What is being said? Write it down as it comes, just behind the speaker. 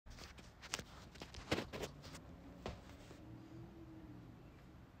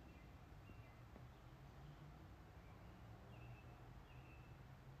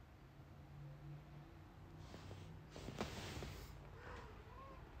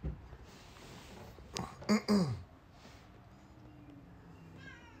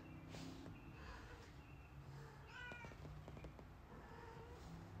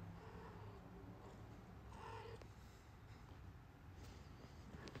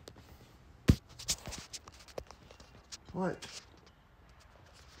What?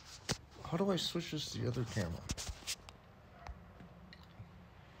 How do I switch this to the other camera?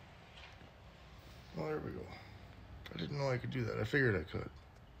 Oh, there we go. I didn't know I could do that. I figured I could.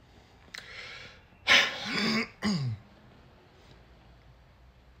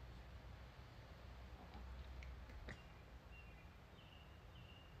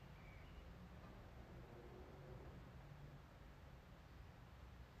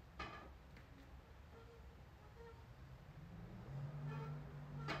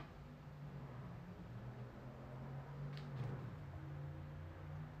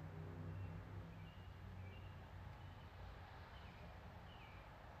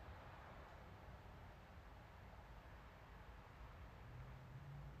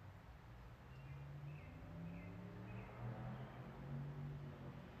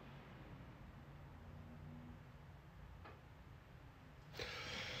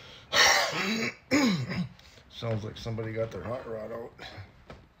 Sounds like somebody got their hot rod out.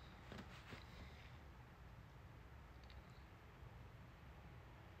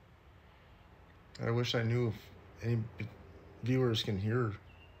 I wish I knew if any viewers can hear.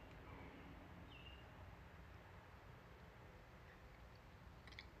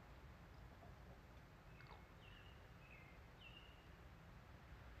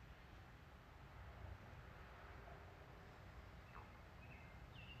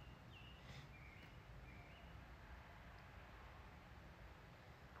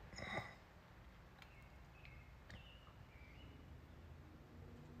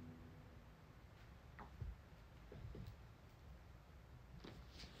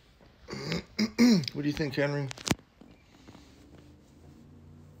 What do you think, Henry?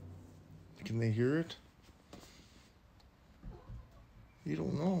 Can they hear it? You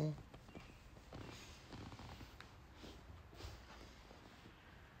don't know.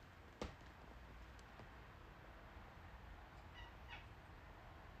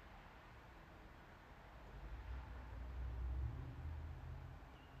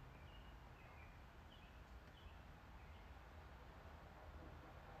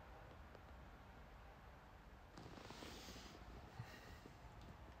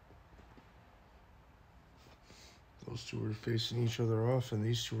 Those two were facing each other off, and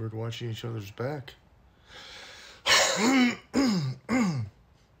these two were watching each other's back.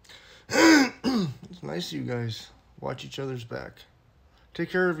 It's nice you guys watch each other's back.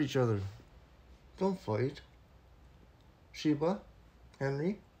 Take care of each other. Don't fight. Sheba,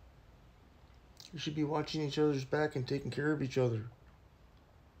 Henry, you should be watching each other's back and taking care of each other.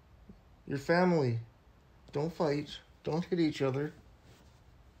 Your family. Don't fight. Don't hit each other.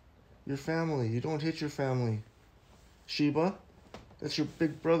 Your family. You don't hit your family. Sheba, that's your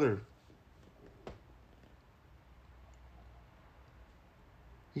big brother.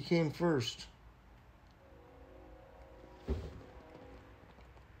 He came first.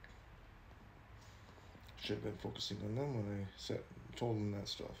 Should have been focusing on them when I told them that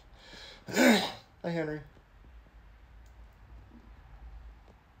stuff. Hi, Henry.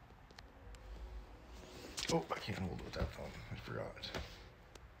 Oh, I can't hold it with that thumb. I forgot.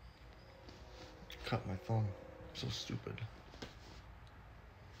 Cut my thumb. So stupid.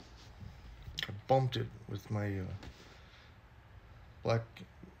 I bumped it with my black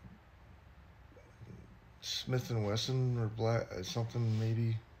Smith & Wesson or black something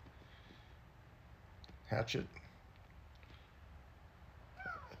maybe hatchet.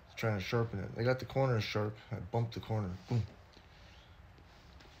 Trying to sharpen it. I got the corners sharp. I bumped the corner. Boom.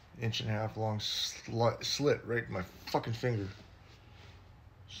 1.5 inch long slit right in my fucking finger.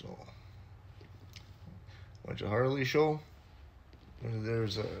 So, went to Harley show.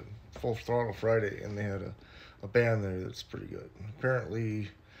 There's a Full Throttle Friday, and they had a band there that's pretty good. Apparently,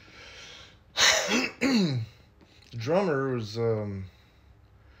 the drummer was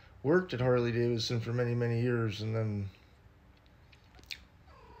worked at Harley Davidson for many, many years, and then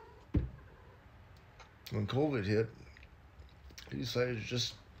when COVID hit, he decided to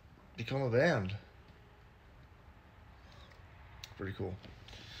just become a band. Pretty cool.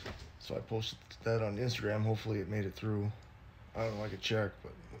 So I posted that on Instagram. Hopefully it made it through. I don't know, I could check,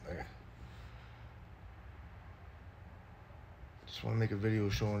 but I just want to make a video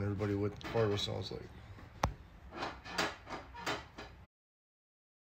showing everybody what Fargo sounds like.